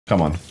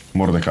Come on,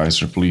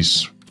 Mordekaiser,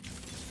 please.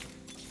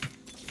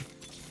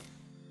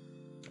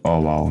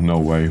 Oh wow, no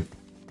way.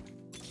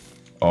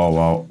 Oh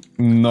wow,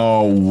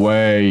 no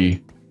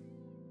way.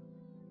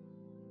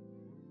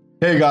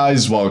 Hey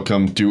guys,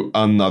 welcome to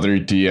another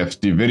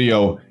TFT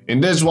video.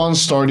 In this one,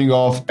 starting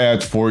off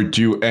at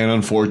 4-2, and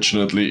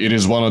unfortunately, it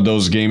is one of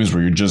those games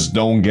where you just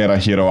don't get a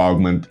hero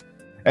augment.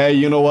 Hey,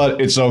 you know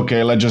what? It's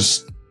okay. Let's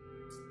just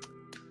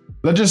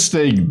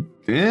take.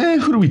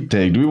 Who do we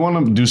take? Do we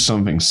want to do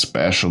something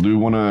special? Do we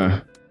want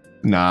to?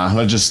 Nah,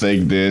 let's just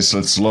take this.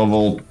 Let's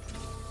level,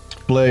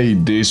 play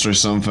this or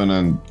something,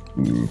 and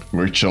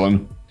we're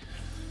chilling.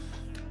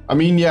 I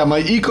mean, yeah,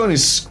 my econ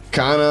is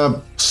kind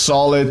of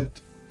solid.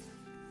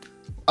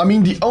 I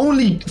mean, the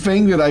only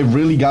thing that I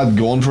really got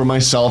going for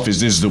myself is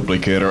this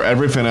duplicator.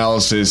 Everything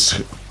else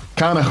is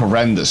kind of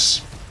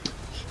horrendous.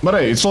 But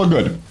hey, it's all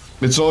good.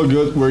 It's all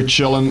good. We're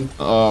chilling.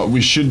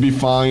 We should be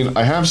fine.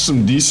 I have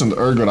some decent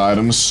ergot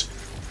items,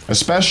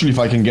 especially if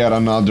I can get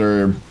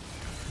another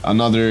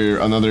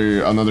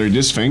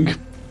this thing.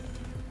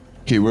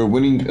 Okay, we're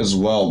winning as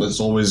well. That's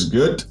always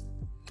good.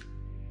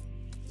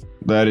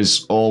 That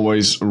is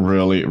always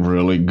really,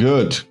 really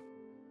good.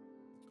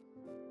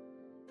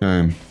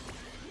 Okay.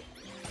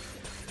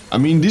 I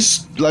mean,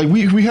 this, like,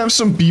 we have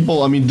some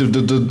people, I mean,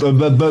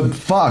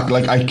 fuck,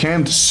 like, I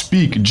can't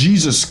speak,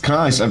 Jesus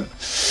Christ,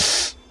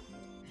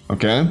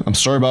 okay, I'm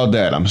sorry about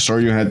that, I'm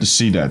sorry you had to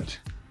see that,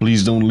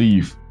 please don't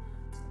leave.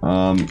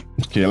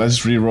 Okay, let's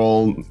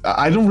reroll.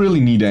 I don't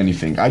really need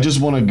anything, I just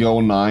want to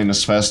go 9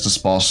 as fast as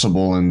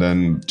possible and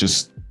then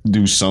just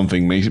do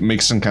something,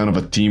 make some kind of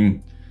a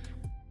team.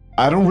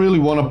 I don't really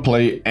want to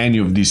play any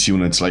of these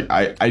units, like,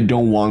 I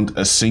don't want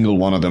a single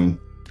one of them.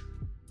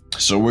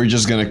 So we're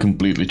just gonna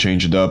completely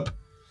change it up.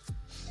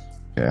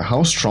 Yeah,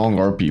 how strong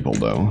are people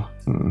though?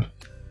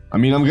 I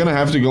mean, I'm gonna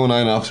have to go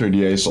 9 after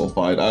the ASOL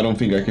fight. I don't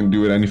think I can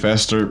do it any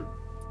faster.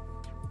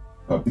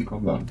 Puppy,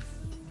 calm down.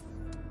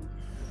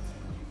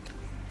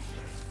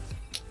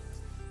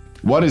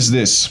 What is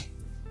this?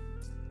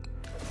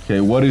 Okay,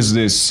 what is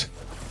this?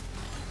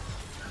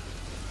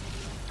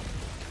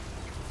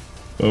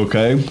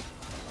 Okay.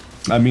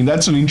 I mean,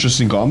 that's an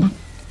interesting comp.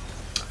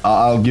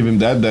 I'll give him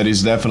that. That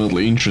is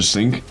definitely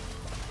interesting.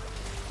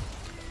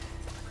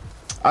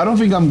 I don't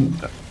think I'm...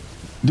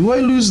 Do I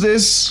lose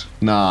this?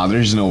 Nah,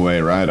 there's no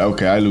way, right?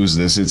 Okay, I lose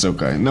this. It's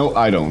okay. No,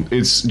 I don't.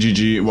 It's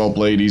GG. Well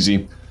played,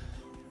 easy.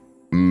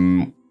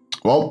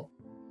 Well,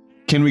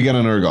 can we get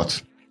an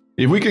ergot?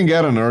 If we can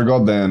get an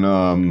ergot,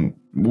 then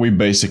we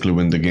basically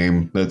win the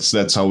game.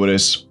 That's how it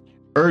is.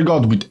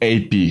 Ergot with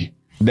AP.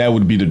 That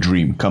would be the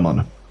dream. Come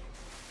on.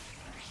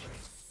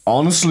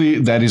 Honestly,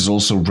 that is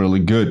also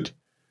really good.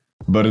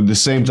 But at the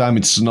same time,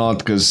 it's not,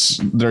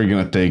 because they're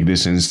gonna take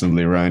this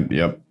instantly, right?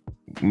 Yep.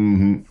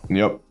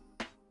 Yep.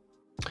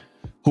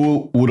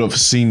 Who would have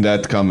seen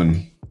that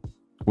coming?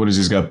 What is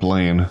this guy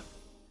playing?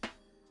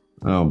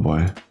 Oh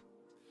boy.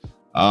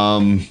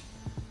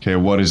 Okay,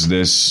 what is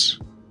this?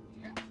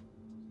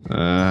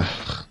 Why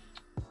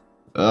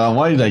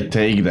did I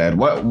take that?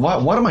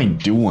 What am I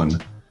doing?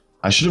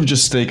 I should have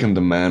just taken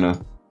the mana.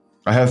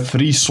 I have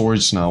 3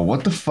 swords now.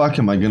 What the fuck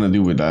am I gonna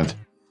do with that?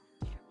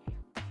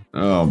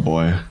 Oh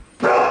boy.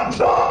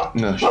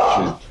 No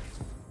shit.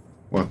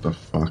 What the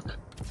fuck?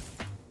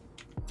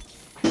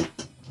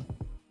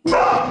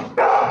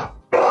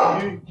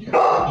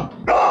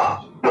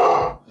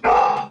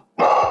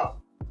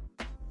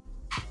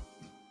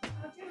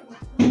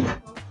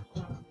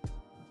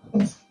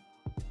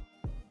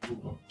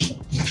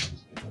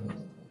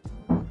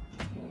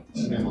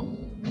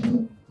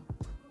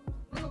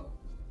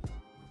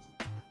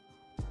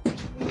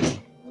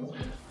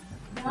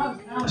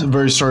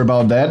 Very sorry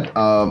about that.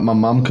 My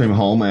mom came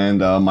home and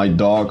my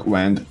dog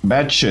went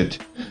batshit.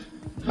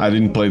 I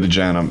didn't play the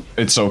Janum.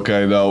 It's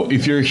okay though.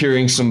 If you're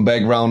hearing some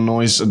background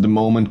noise at the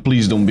moment,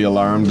 please don't be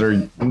alarmed.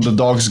 The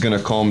dog's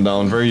gonna calm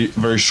down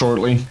very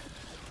shortly.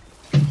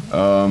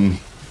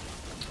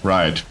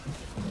 Right.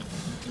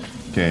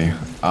 Okay.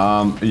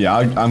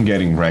 Yeah, I'm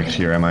getting wrecked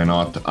here, am I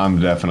not?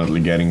 I'm definitely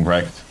getting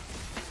wrecked.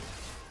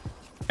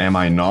 Am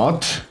I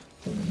not?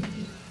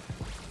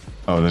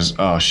 Oh,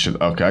 oh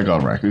shit. Okay, I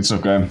got wrecked. It's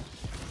okay.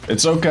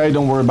 It's okay,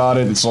 don't worry about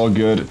it. It's all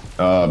good.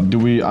 I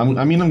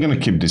mean, I'm gonna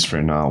keep this for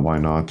now. Why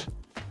not?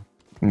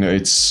 No,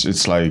 it's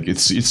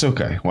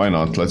okay. Why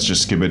not? Let's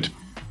just skip it.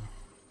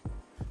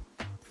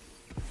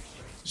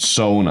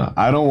 Sona.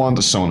 I don't want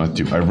the Sona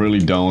too. I really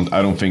don't.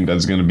 I don't think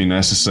that's gonna be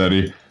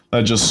necessary.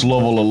 Let's just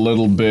level a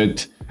little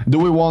bit. Do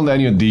we want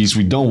any of these?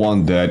 We don't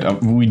want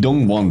that. We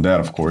don't want that,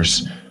 of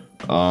course.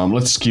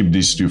 Let's skip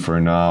these 2 for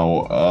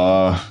now.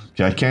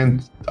 Okay, I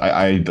can't.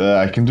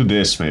 I can do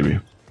this maybe.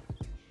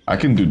 I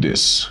can do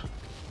this.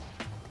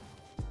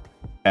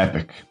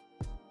 Epic.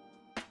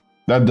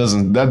 That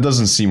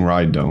doesn't seem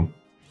right though.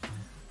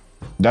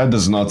 That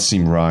does not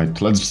seem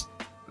right. Let's...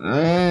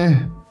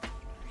 That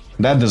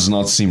does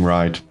not seem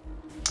right.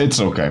 It's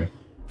okay.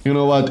 You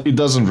know what? It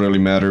doesn't really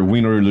matter.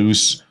 Win or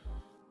lose.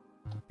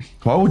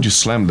 Why would you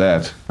slam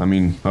that? I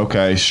mean,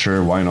 okay,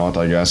 sure, why not,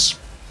 I guess.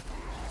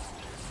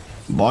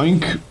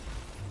 Boink.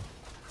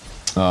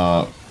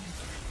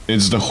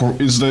 It's the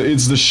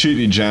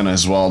shitty Janna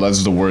as well.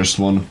 That's the worst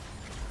one.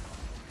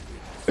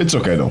 It's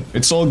okay though.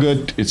 It's all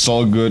good. It's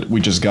all good.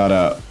 We just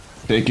gotta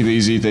take it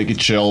easy, take it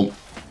chill,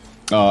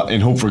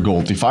 and hope for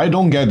gold. If I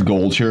don't get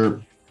gold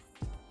here,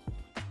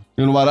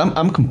 you know what?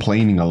 I'm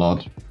complaining a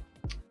lot.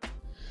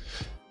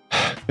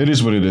 It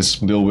is what it is.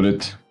 Deal with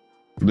it.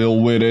 Deal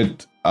with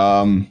it.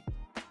 I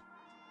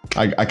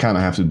kind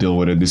of have to deal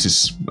with it. This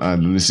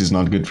is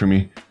not good for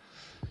me.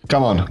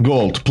 Come on,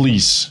 gold,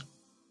 please.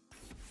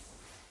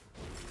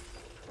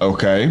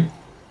 Okay.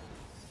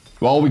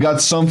 Well, we got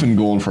something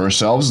going for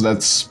ourselves.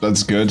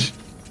 That's good.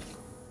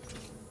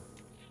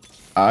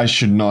 I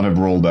should not have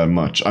rolled that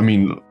much. I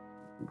mean,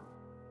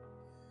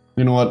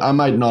 you know what? I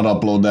might not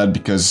upload that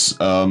because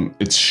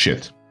it's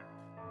shit.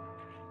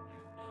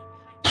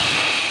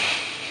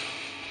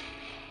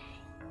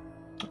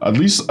 At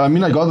least, I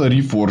mean, I got a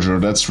Reforger.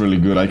 That's really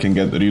good. I can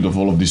get rid of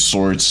all of these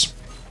swords.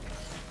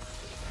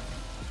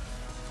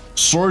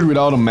 Sword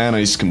without a mana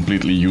is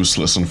completely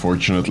useless,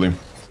 unfortunately.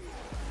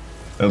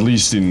 At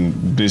least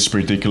in this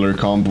particular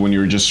comp, when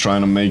you're just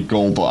trying to make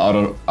gold out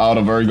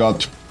of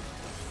Ergot.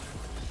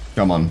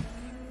 Come on.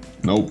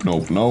 Nope,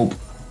 nope, nope.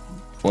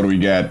 What do we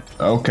get?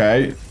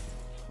 Okay.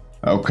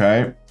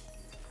 Okay.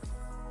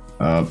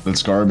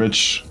 That's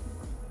garbage.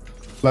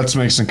 Let's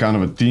make some kind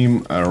of a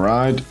team.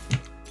 Alright.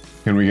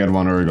 Can we get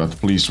one Ergot?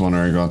 Please, one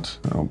Ergot.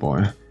 Oh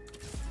boy.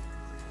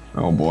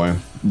 Oh boy.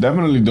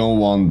 Definitely don't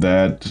want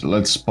that.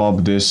 Let's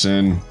pop this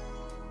in.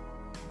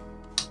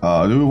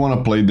 Do we want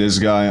to play this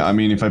guy? I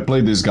mean, if I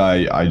play this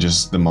guy, I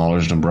just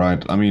demolish them,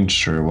 right? I mean,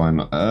 sure, why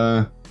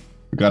not?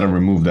 We gotta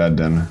remove that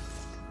then.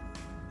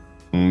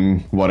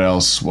 What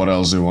else? What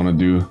else do we want to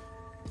do?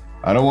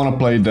 I don't want to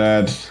play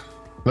that.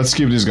 Let's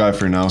keep this guy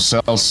for now.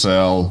 Sell,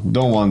 sell.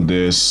 Don't want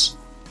this.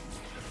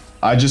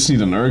 I just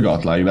need an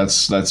Ergot. Like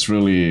that's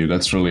really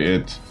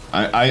it.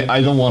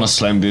 I don't want to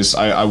slam this.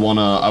 I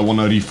wanna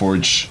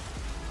reforge.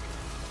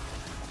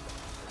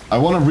 I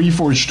wanna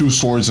reforge 2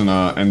 swords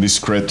and this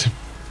crit.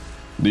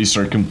 These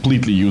are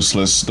completely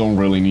useless. Don't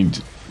really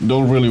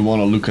want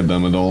to look at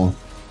them at all.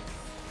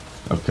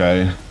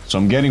 Okay, so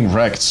I'm getting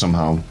wrecked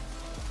somehow.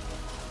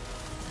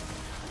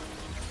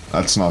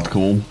 That's not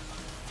cool.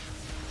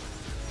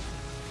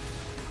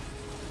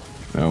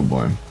 Oh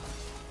boy.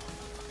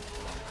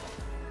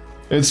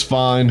 It's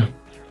fine.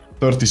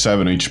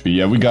 37 HP.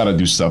 Yeah, we gotta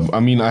do stuff. I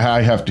mean,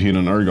 I have to hit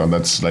an Ergon.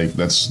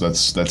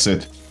 That's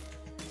it.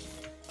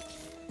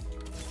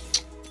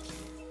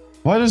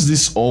 Why does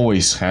this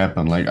always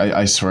happen? Like,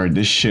 I swear,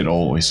 this shit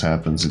always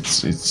happens.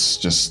 It's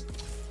just...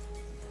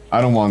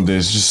 I don't want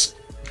this, just...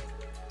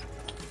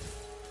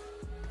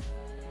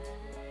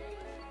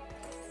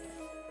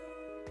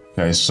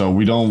 Okay, so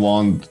we don't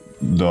want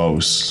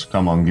those.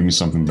 Come on, give me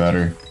something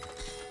better.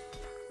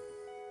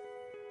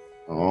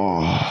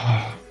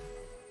 Oh...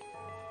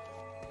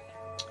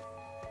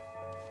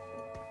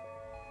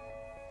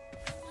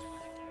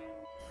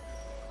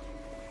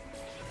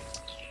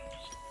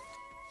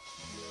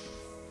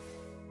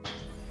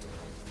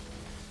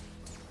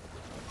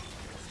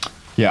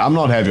 Yeah, I'm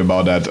not happy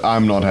about that.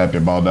 I'm not happy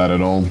about that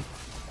at all.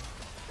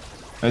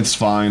 It's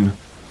fine.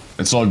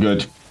 It's all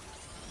good.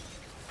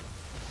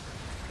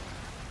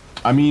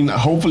 I mean,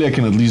 hopefully I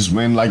can at least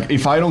win. Like,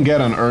 if I don't get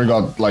an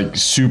Ergot, like,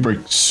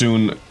 super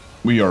soon,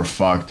 we are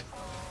fucked.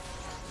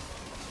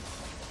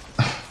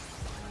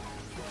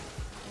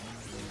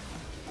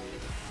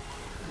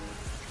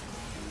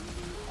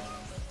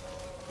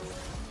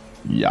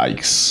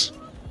 Yikes.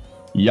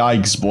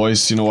 Yikes,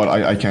 boys. You know what?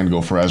 I can't go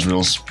for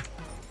Ezreal's.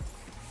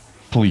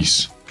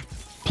 Please.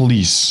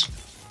 Please.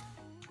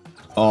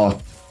 Oh,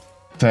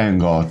 thank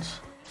God.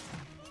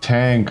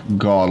 Thank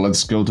God.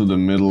 Let's go to the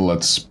middle.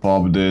 Let's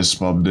pop this,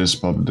 pop this,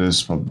 pop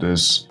this, pop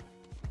this.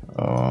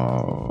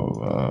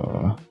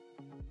 I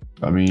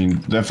mean,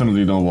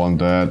 definitely don't want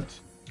that.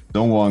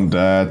 Don't want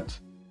that.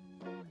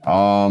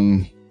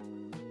 I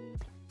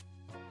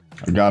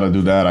gotta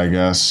do that, I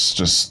guess.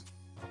 Just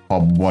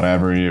pop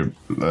whatever here.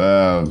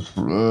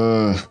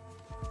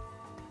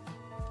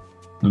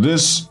 Do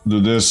this.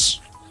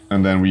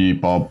 And then we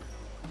pop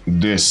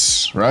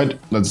this, right?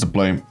 That's the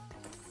play.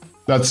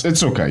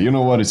 It's okay. You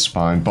know what? It's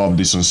fine. Pop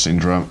this on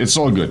Syndra. It's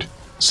all good.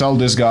 Sell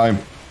this guy.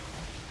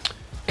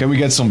 Can we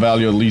get some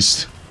value at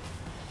least?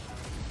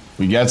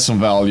 We get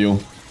some value.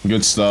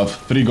 Good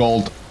stuff. 3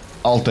 gold.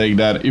 I'll take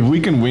that. If we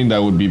can win,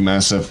 that would be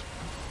massive.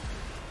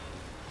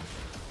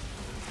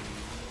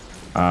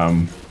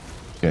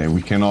 Okay,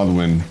 we cannot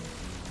win.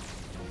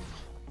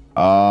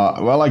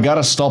 Well, I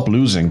gotta stop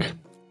losing.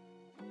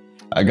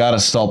 I gotta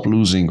stop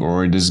losing,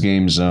 or this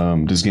game's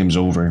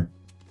over.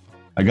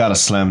 I gotta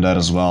slam that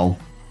as well.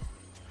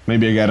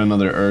 Maybe I get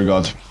another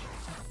Ergot.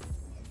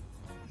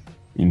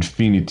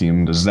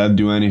 Infinitium, does that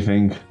do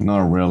anything?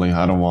 Not really,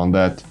 I don't want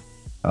that.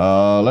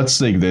 Let's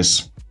take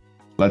this.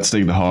 Let's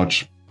take the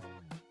Hodge.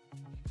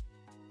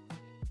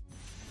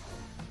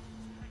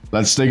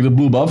 Let's take the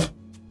blue buff.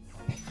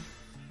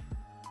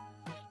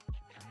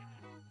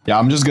 Yeah,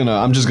 I'm just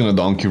gonna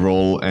donkey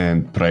roll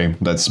and pray.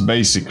 That's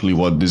basically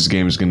what this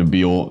game is gonna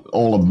be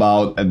all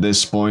about at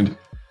this point.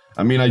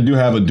 I mean, I do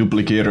have a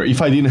duplicator.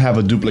 If I didn't have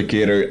a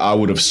duplicator, I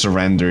would have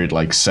surrendered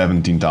like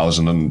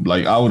 17,000 and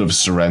like I would have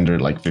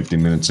surrendered like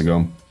 15 minutes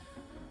ago.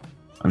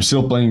 I'm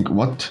still playing.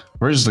 What?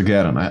 Where's the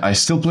Ganon? I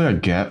still play a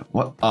Gat.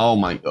 What? Oh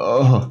my.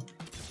 Oh.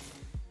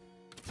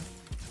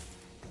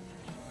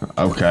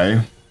 Okay.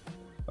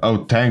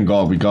 Oh, thank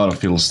God we got a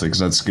Fiddlesticks.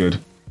 That's good.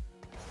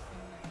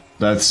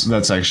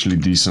 That's actually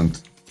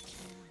decent.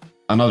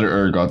 Another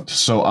Urgot.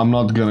 So I'm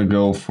not gonna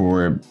go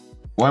for.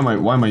 Why?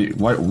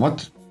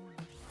 What?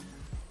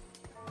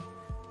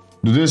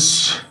 Do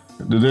this.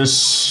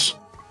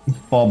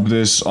 Pop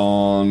this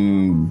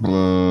on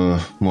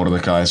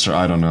Mordekaiser.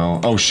 I don't know.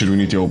 Oh shit, we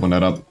need to open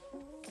that up.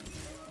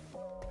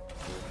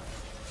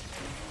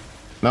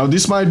 Now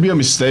this might be a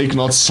mistake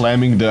not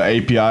slamming the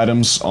AP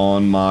items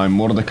on my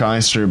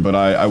Mordekaiser, but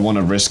I want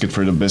to risk it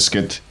for the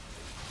biscuit.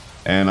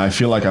 And I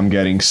feel like I'm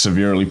getting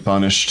severely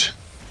punished.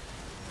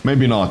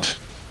 Maybe not.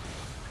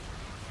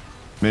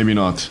 Maybe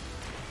not.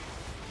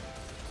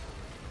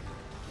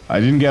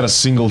 I didn't get a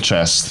single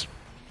chest.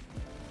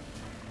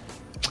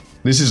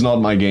 This is not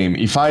my game.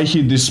 If I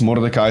hit this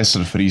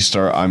Mordekaiser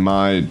 3-star, I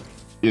might.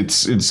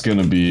 It's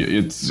gonna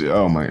be.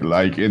 Oh my!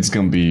 Like it's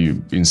gonna be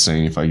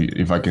insane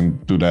if I can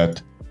do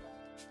that.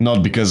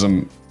 Not because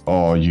I'm.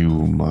 Oh, you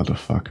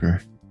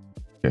motherfucker.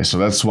 Okay, so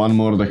that's one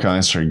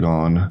Mordekaiser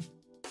gone.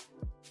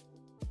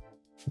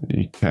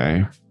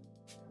 Okay.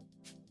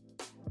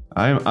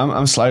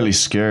 I'm slightly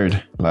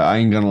scared. Like I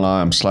ain't gonna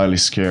lie, I'm slightly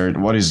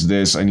scared. What is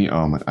this? I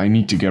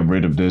need to get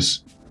rid of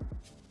this.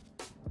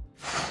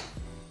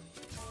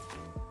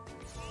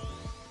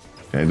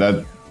 Okay,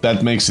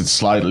 that makes it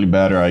slightly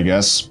better, I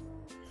guess.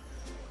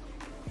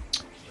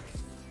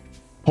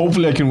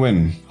 Hopefully I can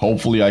win.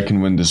 Hopefully I can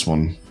win this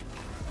one.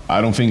 I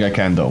don't think I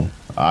can though.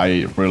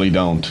 I really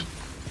don't.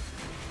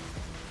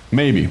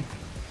 Maybe.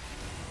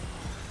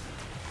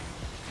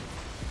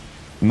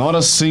 Not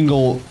a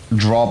single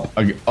drop.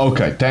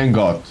 Okay, thank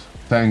God.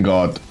 Thank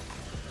God.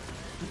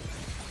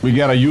 We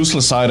get a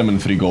useless item and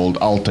 3 gold.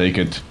 I'll take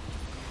it.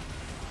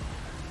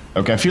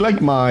 Okay, I feel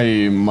like my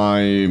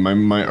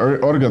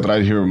Urgot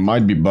right here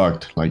might be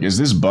bugged. Like, is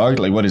this bugged?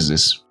 Like, what is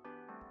this?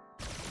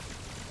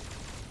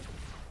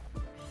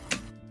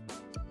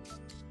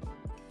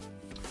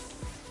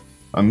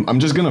 I'm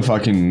just gonna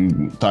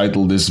fucking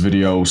title this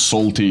video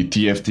Salty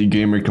TFT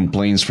Gamer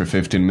Complains for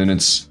 15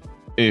 minutes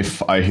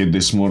if I hit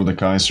this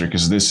Mordekaiser,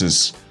 because this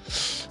is...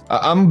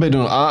 I'm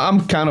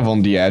kind of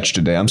on the edge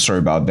today. I'm sorry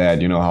about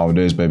that. You know how it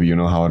is, baby. You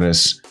know how it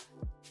is.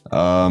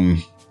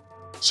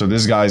 So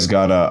this guy's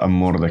got a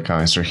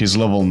Mordekaiser. He's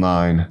level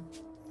 9.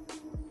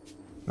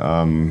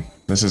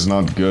 This is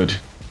not good.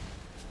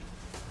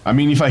 I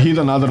mean, if I hit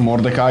another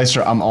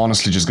Mordekaiser, I'm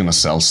honestly just gonna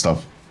sell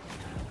stuff.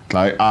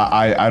 Like,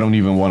 I don't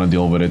even want to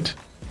deal with it.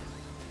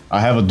 I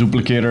have a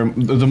duplicator.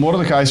 The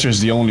Mordekaiser is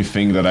the only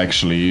thing that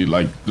actually,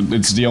 like,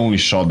 it's the only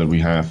shot that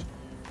we have.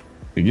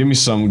 Okay, give me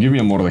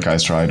a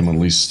Mordekaiser item at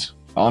least.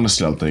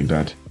 Honestly, I'll take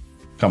that.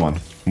 Come on,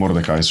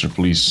 Mordekaiser,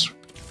 please.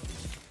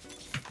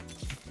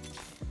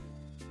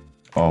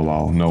 Oh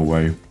wow, no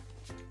way.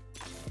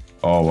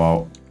 Oh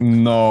wow,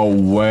 no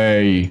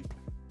way.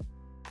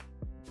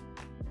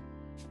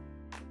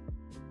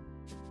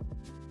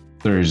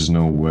 There is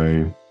no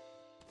way.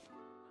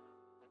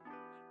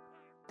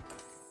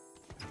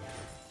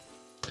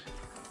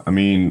 I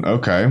mean,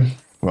 okay.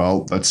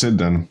 Well, that's it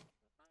then.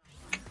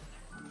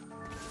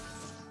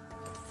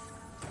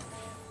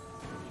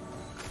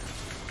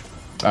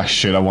 Ah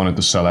shit, I wanted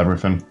to sell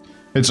everything.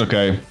 It's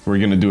okay, we're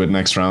gonna do it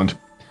next round.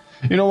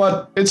 You know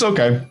what? It's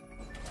okay.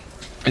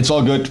 It's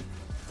all good.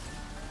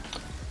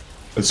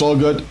 It's all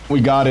good. We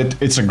got it.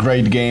 It's a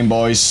great game,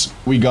 boys.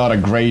 We got a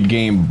great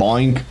game.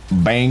 Boink,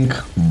 bank,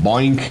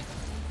 boink.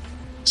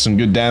 Some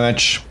good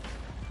damage.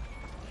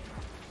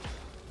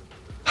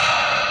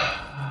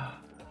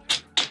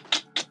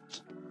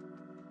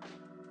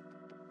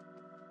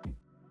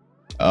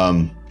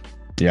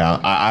 Yeah,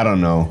 I don't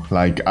know.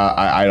 Like,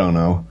 I don't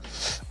know.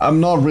 I'm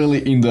not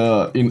really in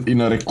a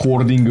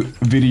recording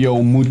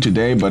video mood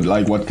today, but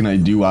like, what can I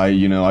do?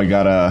 I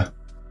gotta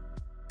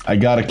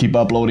keep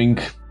uploading.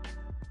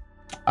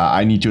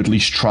 I need to at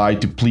least try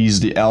to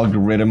please the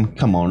algorithm.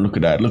 Come on, look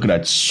at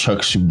that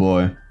sexy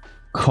boy.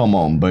 Come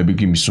on, baby,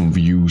 give me some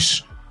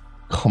views.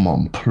 Come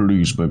on,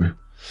 please, baby.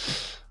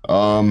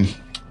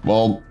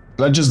 Well,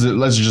 let's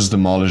just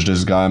demolish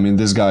this guy. I mean,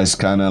 this guy's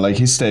kind of like,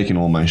 he's taking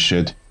all my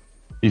shit.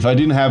 If I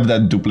didn't have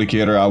that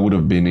duplicator, I would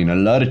have been in a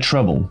lot of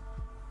trouble.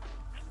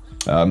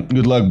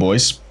 Good luck,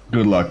 boys.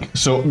 Good luck.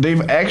 So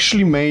they've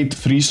actually made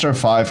 3-star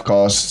 5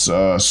 costs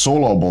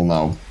soloable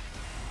now.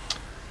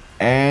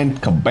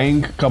 And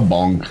kabang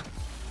kabonk.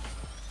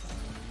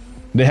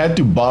 They had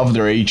to buff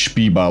their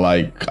HP by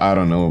like, I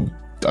don't know,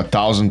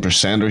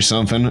 1000% or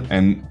something.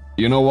 And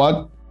you know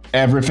what?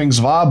 Everything's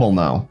viable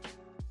now.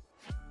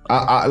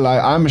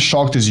 I'm as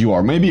shocked as you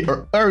are. Maybe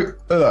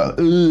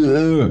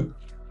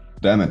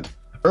damn it.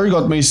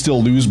 Urgot may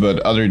still lose, but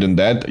other than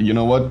that, you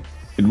know what?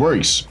 It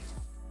works.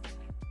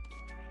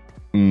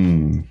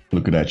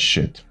 Look at that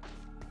shit.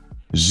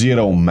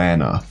 0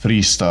 mana,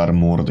 3-star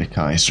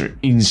Mordekaiser,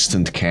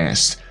 instant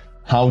cast.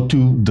 how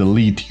to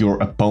delete your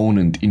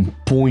opponent in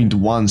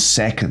 0.1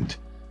 second.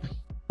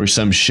 Or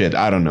some shit,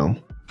 I don't know.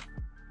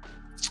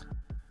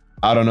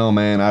 I don't know,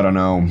 man, I don't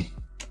know.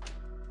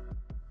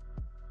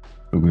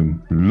 Look at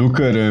him. Look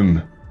at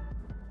him.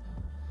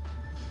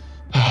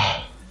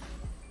 I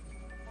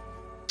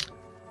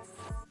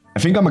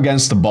think I'm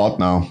against the bot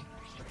now.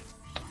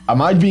 I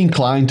might be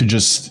inclined to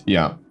just,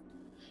 yeah.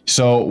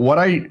 So what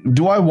I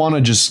want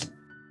to just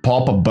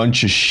pop a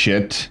bunch of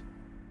shit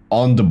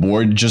on the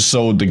board just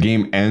so the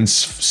game ends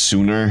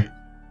sooner.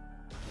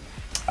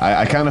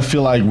 I kind of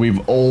feel like we're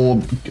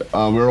all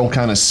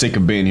kind of sick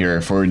of being here.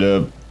 For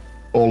the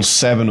all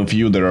 7 of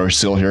you that are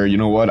still here, you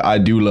know what? I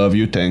do love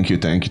you. Thank you,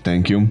 thank you,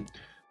 thank you.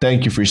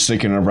 Thank you for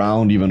sticking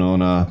around even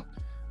on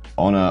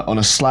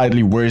a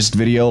slightly worse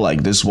video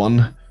like this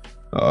one,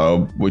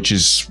 which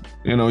is,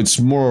 you know, it's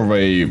more of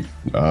a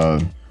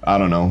I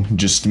don't know,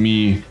 just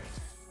me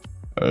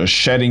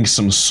shedding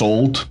some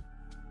salt.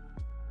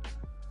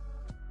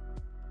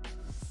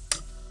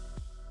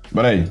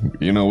 But hey,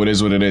 you know, it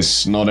is what it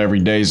is. Not every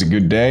day is a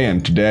good day,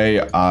 and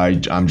today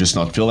I'm just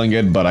not feeling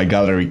it, but I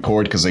gotta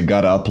record because I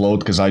gotta upload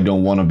because I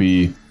don't want to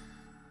be...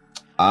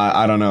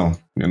 I don't know,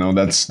 you know,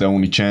 that's the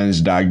only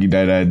chance that you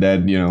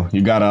know,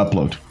 you gotta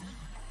upload.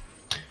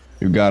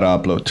 You gotta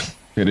upload.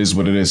 It is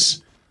what it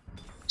is.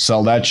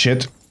 Sell that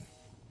shit.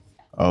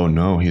 Oh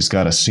no, he's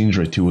got a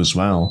Syndra too as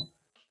well.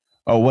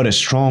 Oh, what a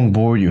strong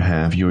board you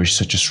have. You're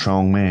such a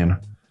strong man.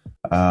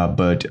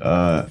 But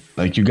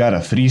like, you got a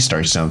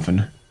 3-star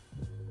something.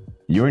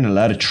 You're in a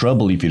lot of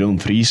trouble if you don't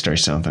 3-star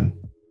something.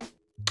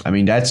 I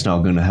mean, that's not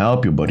gonna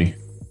help you, buddy.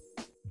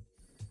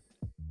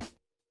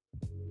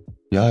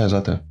 Ja,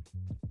 zat er.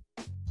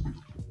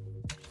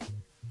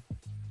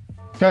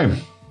 Okay.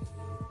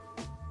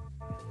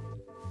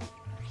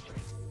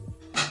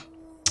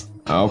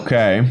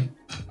 Okay.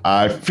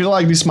 I feel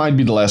like this might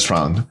be the last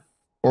round.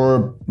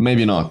 Or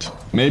maybe not.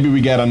 Maybe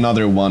we get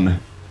another one.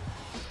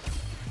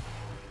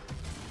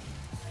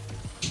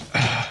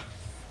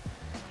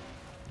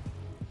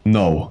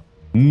 No.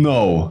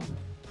 No.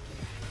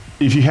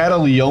 If he had a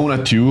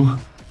Leona too...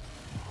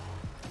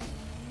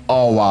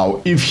 Oh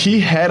wow. If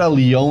he had a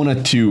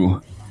Leona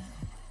too,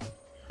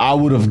 I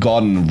would have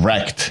gotten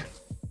wrecked.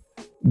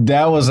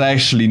 That was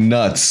actually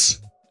nuts.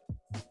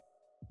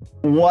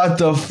 What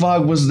the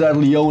fuck was that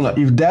Leona?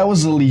 If that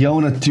was a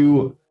Leona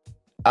too,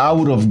 I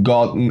would have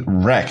gotten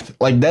wrecked.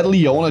 Like, that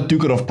Leona 2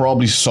 could have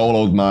probably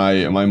soloed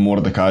my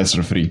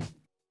Mordekaiser 3.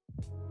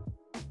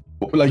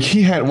 Like,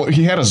 he had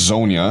a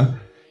Zonia,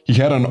 he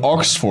had an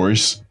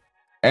Oxforce,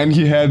 and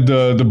he had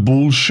the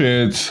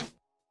bullshit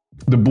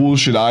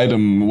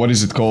item, what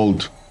is it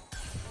called?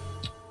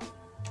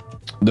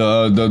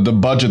 The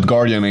budget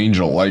guardian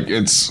angel. Like,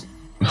 it's...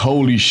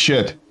 Holy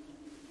shit.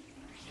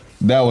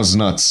 That was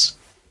nuts.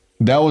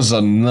 That was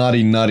a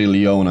nutty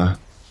Leona.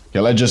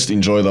 Okay, let's just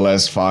enjoy the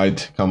last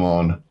fight. Come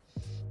on.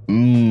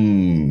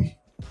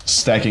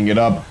 Stacking it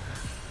up.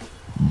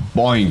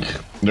 Boink.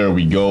 There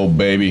we go,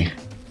 baby.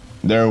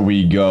 There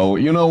we go.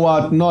 You know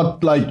what?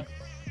 Not like...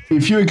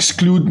 If you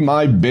exclude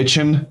my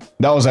bitchin',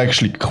 that was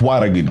actually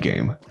quite a good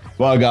game.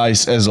 Well,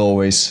 guys, as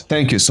always,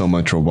 thank you so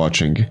much for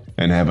watching,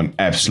 and have an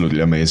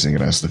absolutely amazing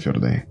rest of your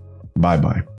day. Bye-bye.